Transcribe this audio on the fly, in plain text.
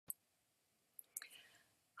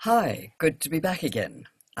Hi, good to be back again.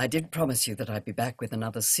 I did promise you that I'd be back with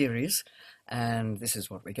another series, and this is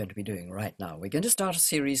what we're going to be doing right now. We're going to start a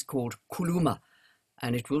series called Khuluma,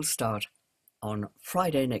 and it will start on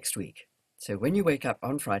Friday next week. So when you wake up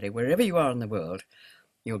on Friday, wherever you are in the world,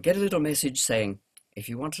 you'll get a little message saying, if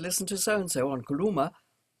you want to listen to so-and-so on Khuluma,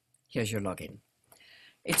 here's your login.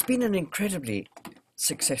 It's been an incredibly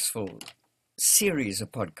successful series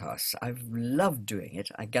of podcasts. I've loved doing it.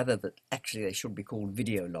 I gather that actually they should be called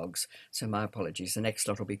video logs, so my apologies. The next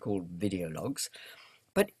lot will be called video logs.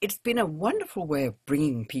 But it's been a wonderful way of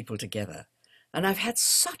bringing people together. And I've had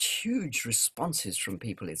such huge responses from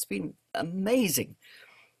people. It's been amazing.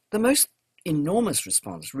 The most enormous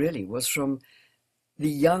response really was from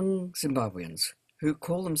the young Zimbabweans who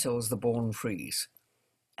call themselves the Born Frees.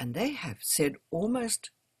 And they have said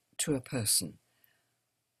almost to a person,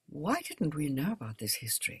 why didn't we know about this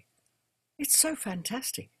history? It's so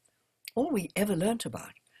fantastic. All we ever learnt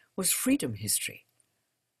about was freedom history.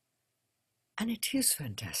 And it is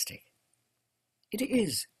fantastic. It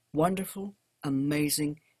is wonderful,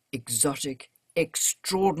 amazing, exotic,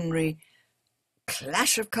 extraordinary,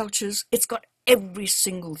 clash of cultures. It's got every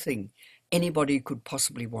single thing anybody could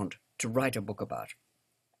possibly want to write a book about.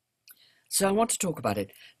 So I want to talk about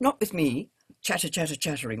it, not with me,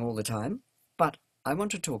 chattering all the time, but I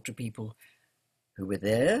want to talk to people who were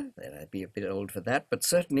there. They'd be a bit old for that, but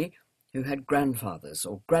certainly who had grandfathers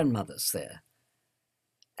or grandmothers there,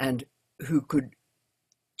 and who could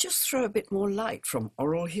just throw a bit more light from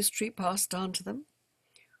oral history passed down to them,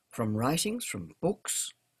 from writings, from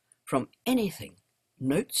books, from anything,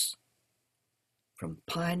 notes, from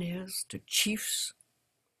pioneers to chiefs,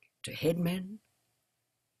 to headmen,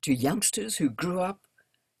 to youngsters who grew up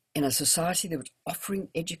in a society that was offering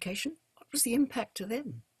education. What was the impact to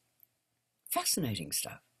them? Fascinating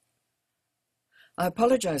stuff. I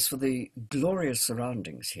apologize for the glorious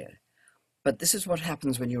surroundings here, but this is what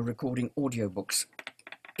happens when you're recording audiobooks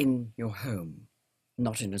in your home,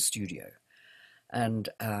 not in a studio. And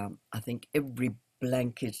I think every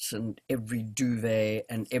blanket and every duvet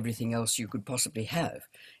and everything else you could possibly have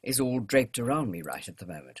is all draped around me right at the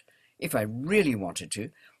moment. If I really wanted to,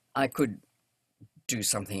 I could do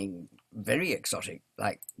something very exotic,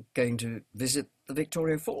 like going to visit the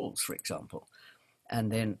Victoria Falls, for example, and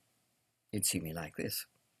then you'd see me like this.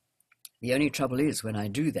 The only trouble is when I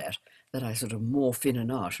do that I sort of morph in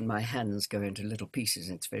and out and my hands go into little pieces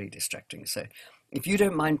and it's very distracting. So if you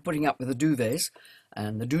don't mind putting up with the duvets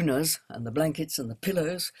and the doonas and the blankets and the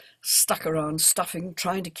pillows stuck around, stuffing,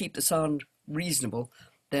 trying to keep the sound reasonable,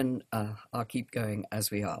 then I'll keep going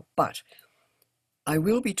as we are. But I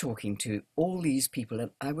will be talking to all these people,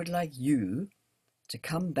 and I would like you to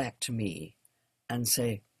come back to me and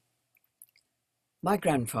say, my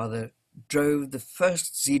grandfather drove the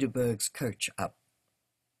first Zederberg's coach up.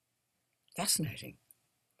 Fascinating.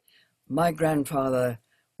 My grandfather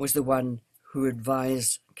was the one who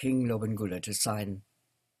advised King Lobengula to sign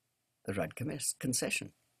the Rudd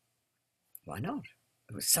concession. Why not?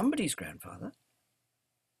 It was somebody's grandfather.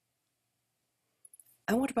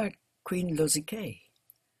 And what about Queen Lozike?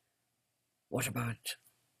 What about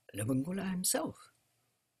Lobengula himself?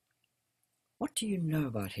 What do you know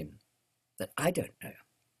about him that I don't know,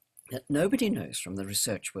 that nobody knows from the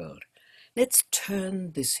research world? Let's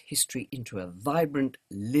turn this history into a vibrant,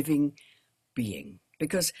 living being,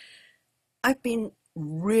 because I've been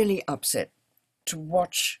really upset to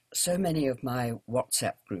watch so many of my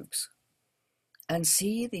WhatsApp groups and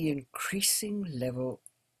see the increasing level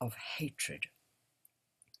of hatred,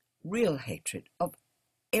 real hatred of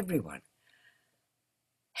everyone.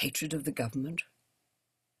 Hatred of the government,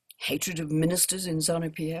 hatred of ministers in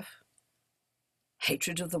ZANU-PF,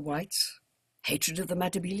 hatred of the whites, hatred of the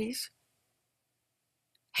Matabeles,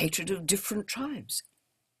 hatred of different tribes.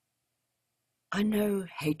 I know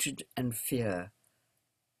hatred and fear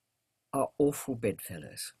are awful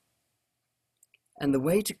bedfellows. And the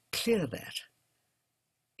way to clear that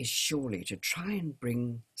is surely to try and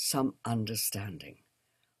bring some understanding.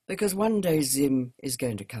 Because one day Zim is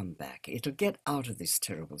going to come back. It'll get out of this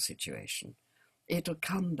terrible situation. It'll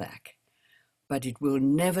come back. But it will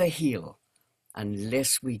never heal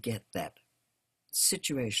unless we get that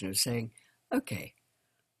situation of saying, okay,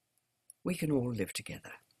 we can all live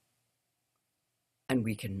together. And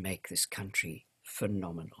we can make this country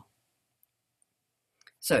phenomenal.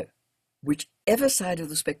 So, whichever side of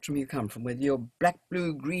the spectrum you come from, whether you're black,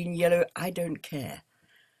 blue, green, yellow, I don't care.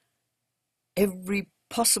 Every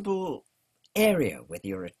possible area, whether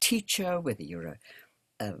you're a teacher, whether you're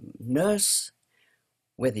a nurse,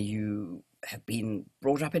 whether you have been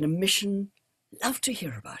brought up in a mission, love to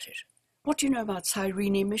hear about it. What do you know about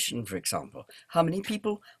Cyrene Mission, for example? How many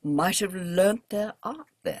people might have learnt their art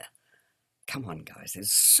there? Come on, guys,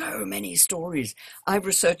 there's so many stories. I've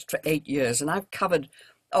researched for 8 years and I've covered,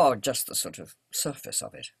 just the sort of surface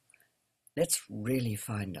of it. Let's really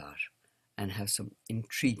find out and have some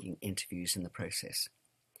intriguing interviews in the process.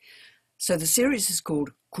 So the series is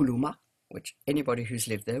called Khuluma, which anybody who's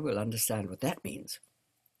lived there will understand what that means.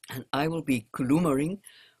 And I will be Khulumering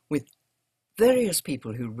with various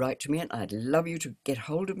people who write to me, and I'd love you to get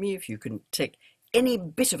hold of me if you can take any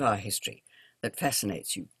bit of our history that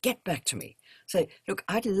fascinates you. Get back to me. Say, look,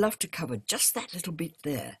 I'd love to cover just that little bit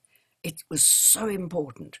there. It was so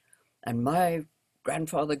important. And my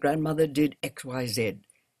grandfather, grandmother did X, Y, Z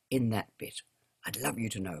in that bit. I'd love you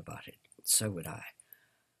to know about it. So would I.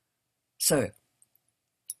 So,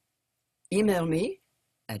 email me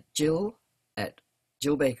at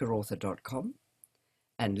jill@jillbakerauthor.com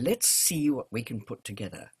and let's see what we can put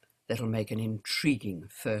together that'll make an intriguing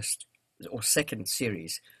first or second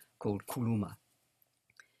series called Khuluma.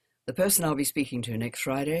 The person I'll be speaking to next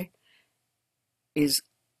Friday is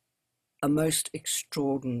a most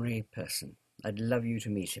extraordinary person. I'd love you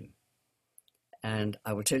to meet him. And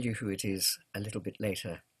I will tell you who it is a little bit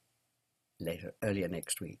earlier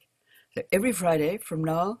next week. So every Friday from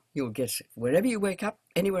now, you'll get, wherever you wake up,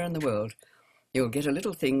 anywhere in the world, you'll get a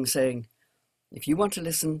little thing saying, if you want to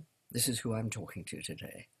listen, this is who I'm talking to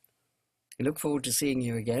today. I look forward to seeing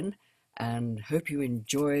you again and hope you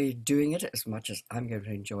enjoy doing it as much as I'm going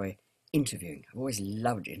to enjoy interviewing. I've always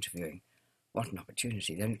loved interviewing. What an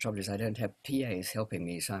opportunity. The only trouble is I don't have PAs helping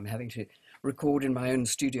me, so I'm having to record in my own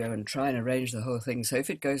studio and try and arrange the whole thing. So if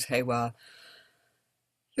it goes haywire,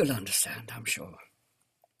 you'll understand, I'm sure.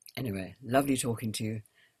 Anyway, lovely talking to you.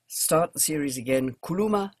 Start the series again.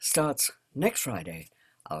 Khuluma starts next Friday.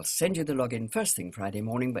 I'll send you the login first thing Friday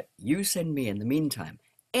morning, but you send me in the meantime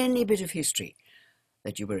any bit of history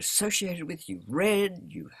that you were associated with, you read,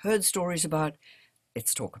 you heard stories about.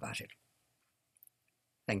 Let's talk about it.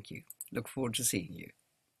 Thank you. Look forward to seeing you.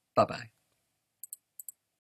 Bye-bye.